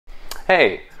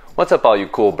Hey, what's up all you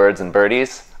cool birds and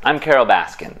birdies? I'm Carol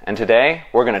Baskin, and today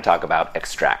we're going to talk about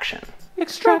extraction.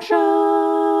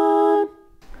 Extraction!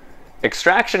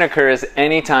 Extraction occurs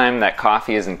anytime that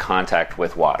coffee is in contact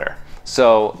with water.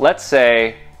 So let's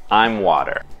say I'm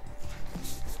water,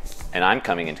 and I'm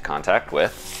coming into contact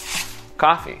with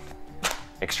coffee.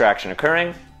 Extraction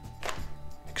occurring,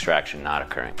 extraction not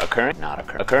occurring, occurring, not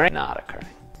occurring, occurring, not occurring.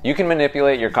 You can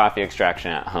manipulate your coffee extraction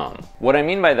at home. What I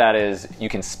mean by that is you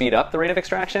can speed up the rate of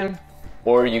extraction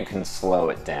or you can slow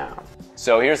it down.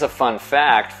 So here's a fun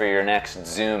fact for your next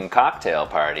Zoom cocktail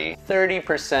party.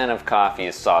 30% of coffee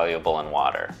is soluble in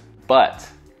water. But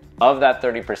of that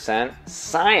 30%,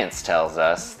 science tells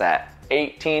us that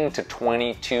 18 to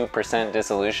 22%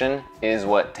 dissolution is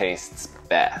what tastes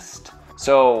best.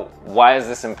 So why is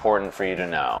this important for you to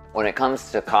know? When it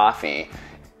comes to coffee,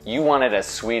 you want it as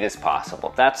sweet as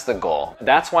possible. That's the goal.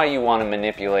 That's why you want to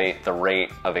manipulate the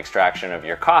rate of extraction of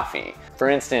your coffee. For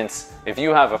instance, if you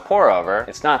have a pour over,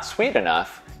 it's not sweet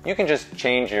enough, you can just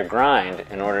change your grind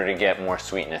in order to get more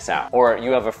sweetness out. Or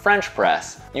you have a French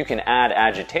press, you can add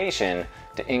agitation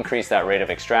to increase that rate of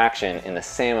extraction in the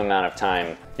same amount of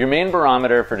time. Your main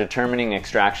barometer for determining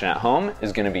extraction at home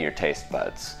is going to be your taste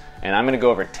buds. And I'm going to go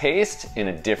over taste in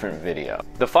a different video.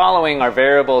 The following are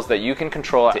variables that you can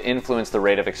control to influence the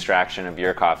rate of extraction of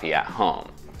your coffee at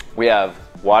home. We have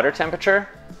water temperature,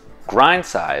 grind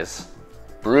size,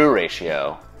 brew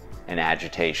ratio, and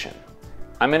agitation.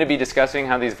 I'm going to be discussing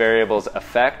how these variables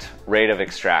affect rate of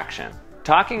extraction.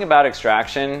 Talking about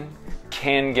extraction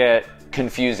can get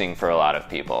confusing for a lot of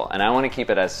people, and I want to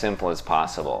keep it as simple as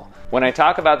possible. When I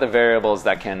talk about the variables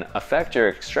that can affect your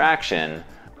extraction,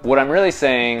 what I'm really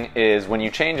saying is when you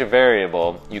change a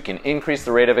variable, you can increase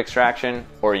the rate of extraction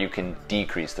or you can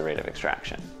decrease the rate of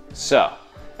extraction. So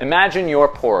imagine your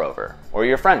pour over or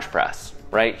your French press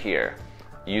right here.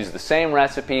 Use the same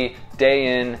recipe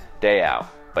day in, day out,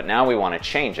 but now we want to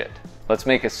change it. Let's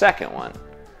make a second one.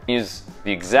 Use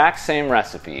the exact same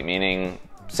recipe, meaning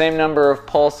same number of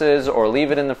pulses, or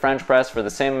leave it in the French press for the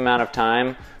same amount of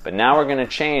time, but now we're going to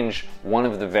change one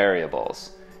of the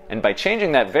variables. And by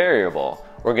changing that variable,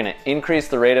 we're going to increase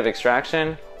the rate of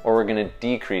extraction or we're going to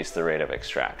decrease the rate of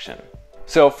extraction.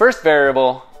 So first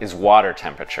variable is water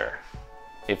temperature.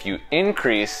 If you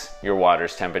increase your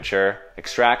water's temperature,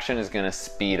 extraction is going to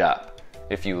speed up.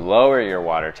 If you lower your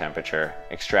water temperature,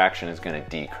 extraction is going to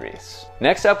decrease.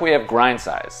 Next up, we have grind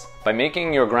size. By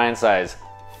making your grind size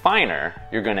finer,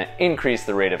 you're going to increase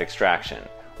the rate of extraction.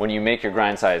 When you make your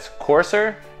grind size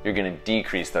coarser, you're going to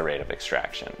decrease the rate of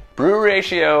extraction. Brew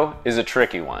ratio is a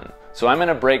tricky one. So I'm going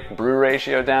to break brew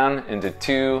ratio down into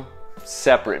two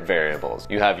separate variables.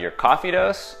 You have your coffee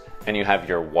dose and you have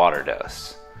your water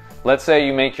dose. Let's say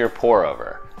you make your pour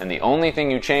over, and the only thing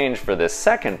you change for this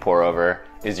second pour over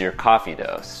is your coffee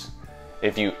dose.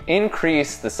 If you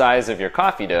increase the size of your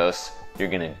coffee dose, you're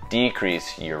going to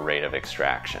decrease your rate of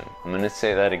extraction. I'm going to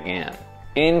say that again.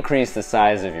 Increase the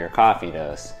size of your coffee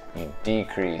dose, you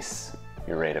decrease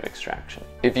your rate of extraction.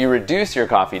 If you reduce your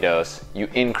coffee dose, you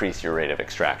increase your rate of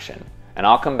extraction. And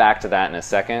I'll come back to that in a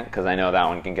second because I know that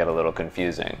one can get a little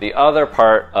confusing. The other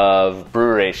part of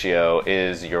brew ratio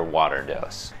is your water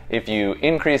dose. If you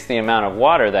increase the amount of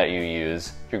water that you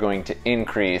use, you're going to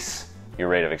increase your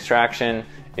rate of extraction.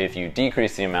 If you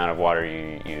decrease the amount of water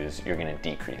you use, you're going to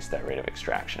decrease that rate of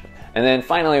extraction. And then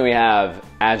finally we have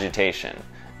agitation.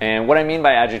 And what I mean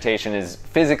by agitation is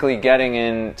physically getting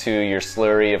into your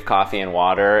slurry of coffee and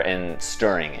water and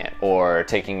stirring it, or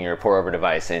taking your pour over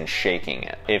device and shaking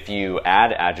it. If you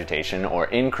add agitation or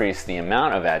increase the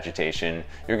amount of agitation,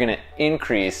 you're going to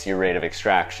increase your rate of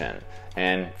extraction.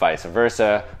 And vice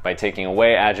versa, by taking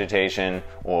away agitation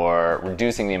or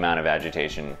reducing the amount of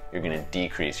agitation, you're going to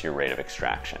decrease your rate of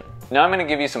extraction. Now I'm going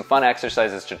to give you some fun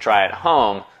exercises to try at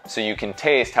home so you can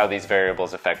taste how these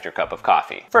variables affect your cup of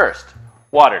coffee. First,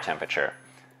 water temperature.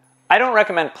 I don't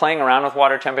recommend playing around with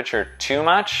water temperature too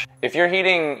much. If you're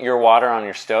heating your water on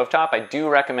your stovetop, I do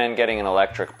recommend getting an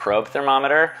electric probe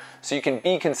thermometer so you can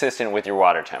be consistent with your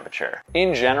water temperature.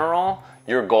 In general,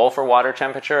 your goal for water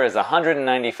temperature is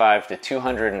 195 to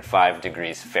 205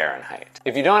 degrees Fahrenheit.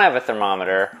 If you don't have a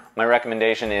thermometer, my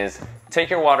recommendation is take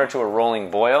your water to a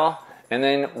rolling boil and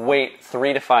then wait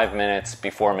 3 to 5 minutes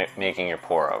before making your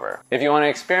pour over. If you want to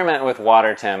experiment with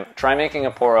water temp, try making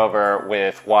a pour over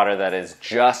with water that is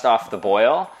just off the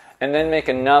boil, and then make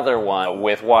another one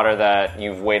with water that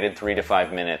you've waited 3 to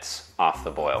 5 minutes off the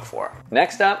boil for.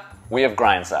 Next up, we have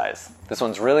grind size. This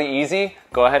one's really easy.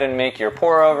 Go ahead and make your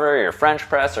pour over, your French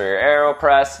press, or your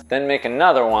AeroPress, then make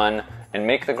another one and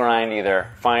make the grind either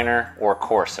finer or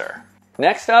coarser.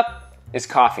 Next up is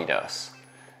coffee dose.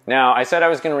 Now, I said I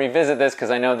was going to revisit this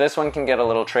because I know this one can get a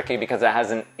little tricky because it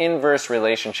has an inverse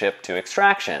relationship to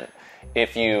extraction.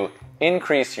 If you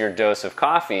increase your dose of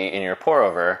coffee in your pour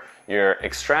over, your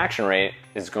extraction rate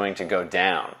is going to go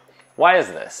down. Why is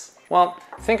this? Well,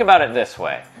 think about it this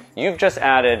way. You've just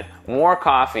added more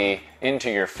coffee into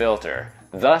your filter,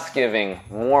 thus giving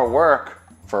more work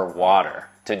for water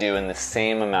to do in the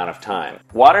same amount of time.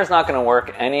 Water's not going to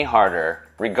work any harder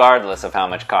regardless of how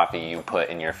much coffee you put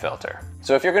in your filter.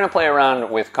 So if you're going to play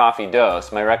around with coffee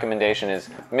dose, my recommendation is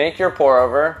make your pour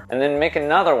over and then make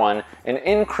another one and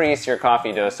increase your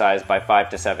coffee dose size by 5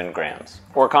 to 7 grams.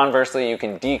 Or conversely, you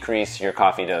can decrease your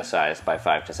coffee dose size by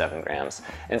 5 to 7 grams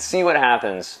and see what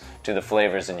happens to the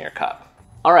flavors in your cup.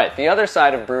 All right, the other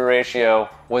side of brew ratio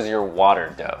was your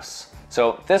water dose.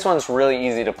 So this one's really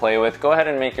easy to play with. Go ahead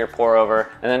and make your pour over,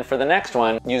 and then for the next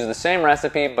one, use the same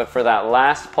recipe, but for that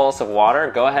last pulse of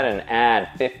water, go ahead and add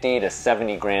 50 to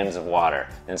 70 grams of water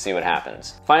and see what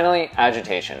happens. Finally,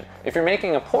 agitation. If you're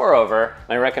making a pour over,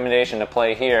 my recommendation to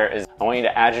play here is I want you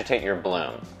to agitate your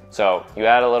bloom. So you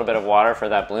add a little bit of water for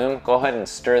that bloom, go ahead and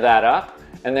stir that up,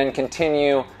 and then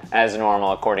continue as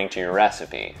normal according to your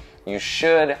recipe. You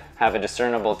should have a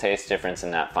discernible taste difference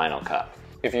in that final cup.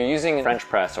 If you're using French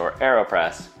press or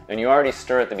AeroPress and you already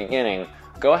stir at the beginning,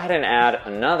 go ahead and add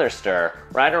another stir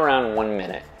right around 1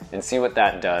 minute and see what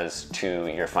that does to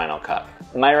your final cup.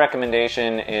 My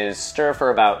recommendation is stir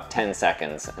for about 10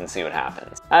 seconds and see what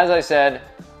happens. As I said,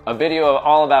 a video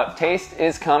all about taste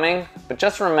is coming, but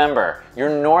just remember, your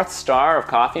North Star of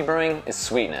coffee brewing is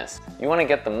sweetness. You want to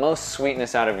get the most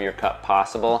sweetness out of your cup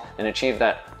possible and achieve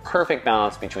that perfect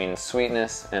balance between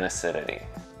sweetness and acidity.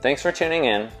 Thanks for tuning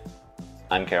in.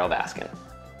 I'm Carol Baskin.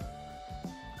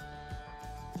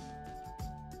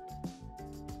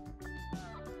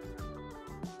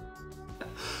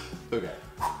 Okay.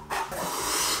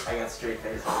 I got straight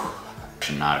face on.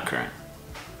 Not occurring.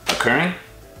 Occurring?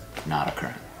 Not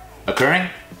occurring. Occurring?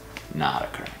 Not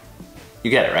occurring.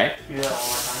 You get it, right? You do that one more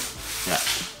time. Yeah.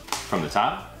 From the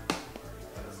top?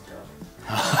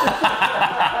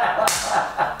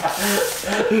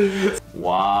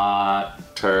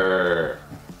 Water.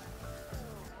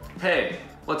 Hey,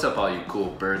 what's up all you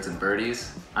cool birds and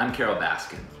birdies? I'm Carol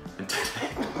Baskin, and today...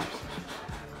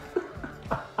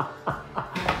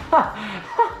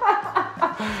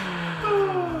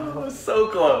 So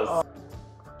close.